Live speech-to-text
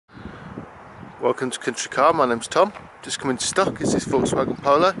Welcome to Country Car, my name's Tom. Just come into stock, it's this Volkswagen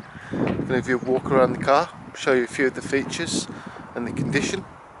Polo. I'm going to give you a walk around the car, show you a few of the features and the condition.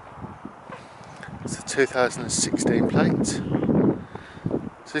 It's a 2016 plate.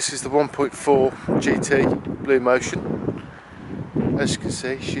 So this is the 1.4 GT Blue Motion. As you can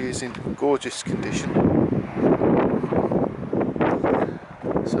see, she is in gorgeous condition.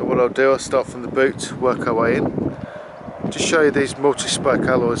 So what I'll do, I'll start from the boot, work our way in. Just show you these multi-spoke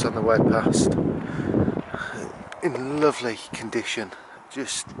alloys on the way past. In lovely condition,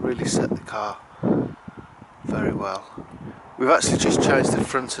 just really set the car very well. We've actually just changed the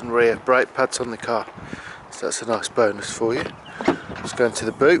front and rear brake pads on the car, so that's a nice bonus for you. Let's go into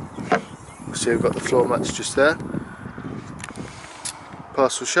the boot. See, we've got the floor mats just there.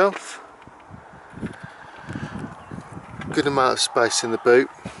 Parcel shelf. Good amount of space in the boot.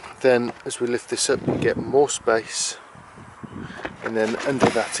 Then as we lift this up, you get more space, and then under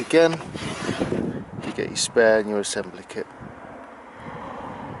that again you get your spare and your assembly kit.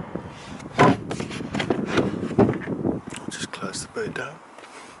 I'll just close the boot down.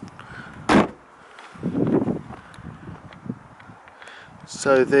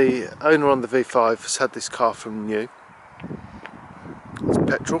 So the owner on the V5 has had this car from new. It's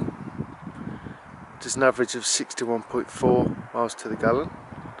petrol. It does an average of 61.4 miles to the gallon.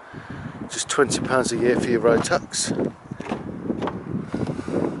 Just £20 a year for your road tax.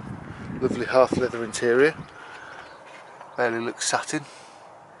 Lovely half leather interior. Barely looks satin.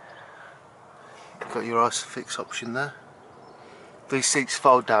 You've got your ISOFIX option there. These seats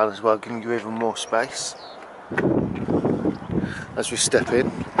fold down as well, giving you even more space. As we step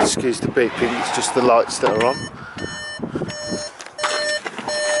in, excuse the beeping, it's just the lights that are on.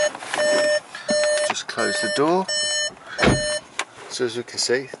 Just close the door. So as we can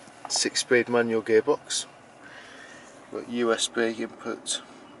see, 6-speed manual gearbox. Got USB input,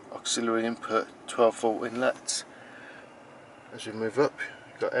 auxiliary input, 12-volt inlets. As we move up,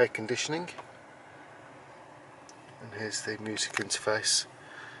 you've got air conditioning, and here's the music interface.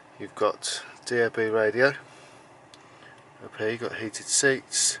 You've got DAB radio. Up here you've got heated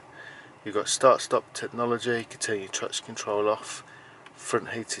seats, you've got start-stop technology, you can turn your traction control off, front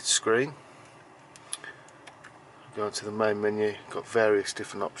heated screen. Go onto the main menu, you've got various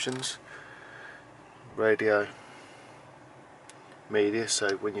different options. Radio, media,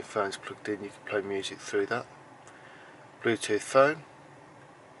 so when your phone's plugged in you can play music through that. Bluetooth phone,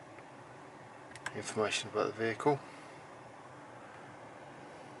 information about the vehicle,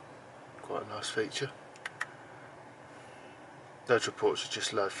 quite a nice feature. Those reports are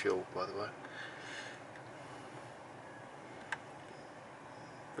just low fuel, by the way.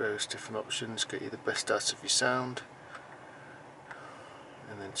 Various different options, get you the best out of your sound,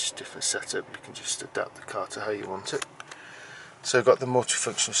 and then just different setup. You can just adapt the car to how you want it. So I've got the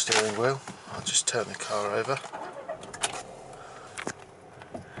multifunctional steering wheel. I'll just turn the car over,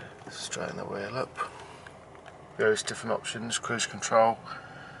 straighten the wheel up. Various different options, cruise control,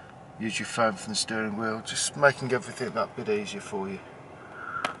 use your phone from the steering wheel, just making everything that bit easier for you.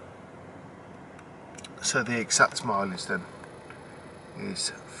 So the exact mileage then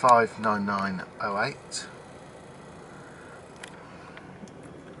is 59908.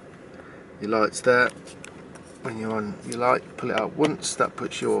 Your lights there. When you're on your light, pull it out once, that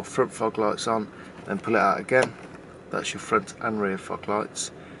puts your front fog lights on, then pull it out again, that's your front and rear fog lights.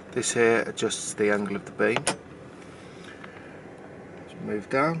 This here adjusts the angle of the beam. Just move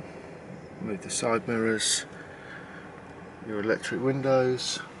down, move the side mirrors, your electric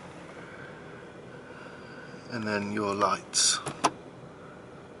windows, and then your lights.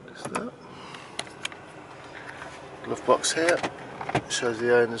 Just that. Glove box here shows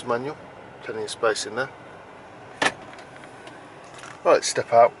the owner's manual, plenty of space in there. Right,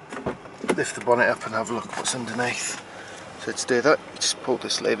 step out, lift the bonnet up and have a look what's underneath. So to do that, you just pull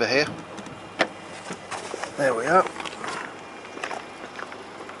this lever here. There we are.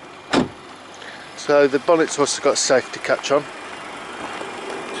 So the bonnet's also got a safety catch on,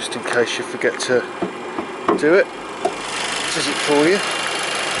 just in case you forget to do it. It does it for you.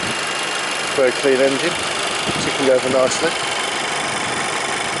 Very clean engine, ticking over nicely.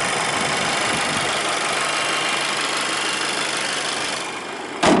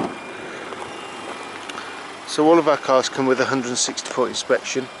 So all of our cars come with a 160-point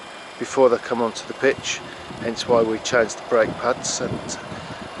inspection before they come onto the pitch, hence why we change the brake pads and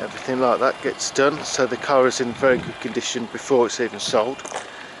everything like that gets done, so the car is in very good condition before it's even sold.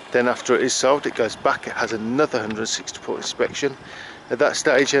 Then after it is sold, it goes back, it has another 160-point inspection. At that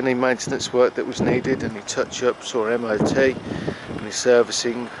stage, any maintenance work that was needed, any touch-ups or MOT, any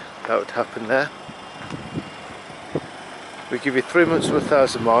servicing, that would happen there. We give you 3 months or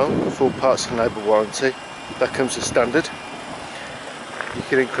 1,000 mile full parts and labour warranty. That comes as standard. You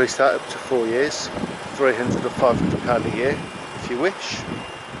can increase that up to 4 years, £300 or £500 a year if you wish.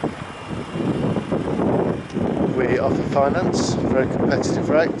 We offer finance, very competitive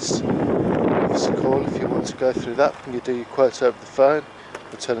rates. Give us a call if you want to go through that and you do your quote over the phone.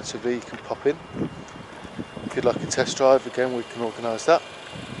 Alternatively, you can pop in. If you'd like a test drive, again, we can organise that.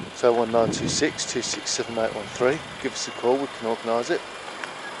 So 1926 267813. Give us a call, we can organise it.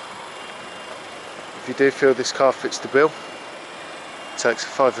 If you do feel this car fits the bill, it takes a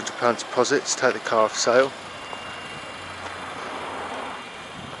 £500 deposit to take the car off sale.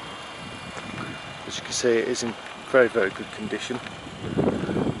 As you can see, it is in very, very good condition.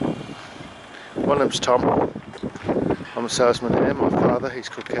 My name's Tom. I'm a salesman here. My father, he's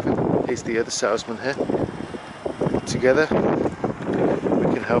called Kevin. He's the other salesman here. Together,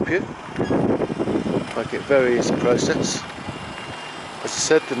 we can help you. Make it a very easy process. As I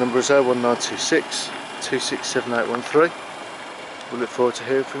said, the number is 01926 267813. We look forward to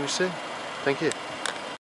hearing from you soon. Thank you.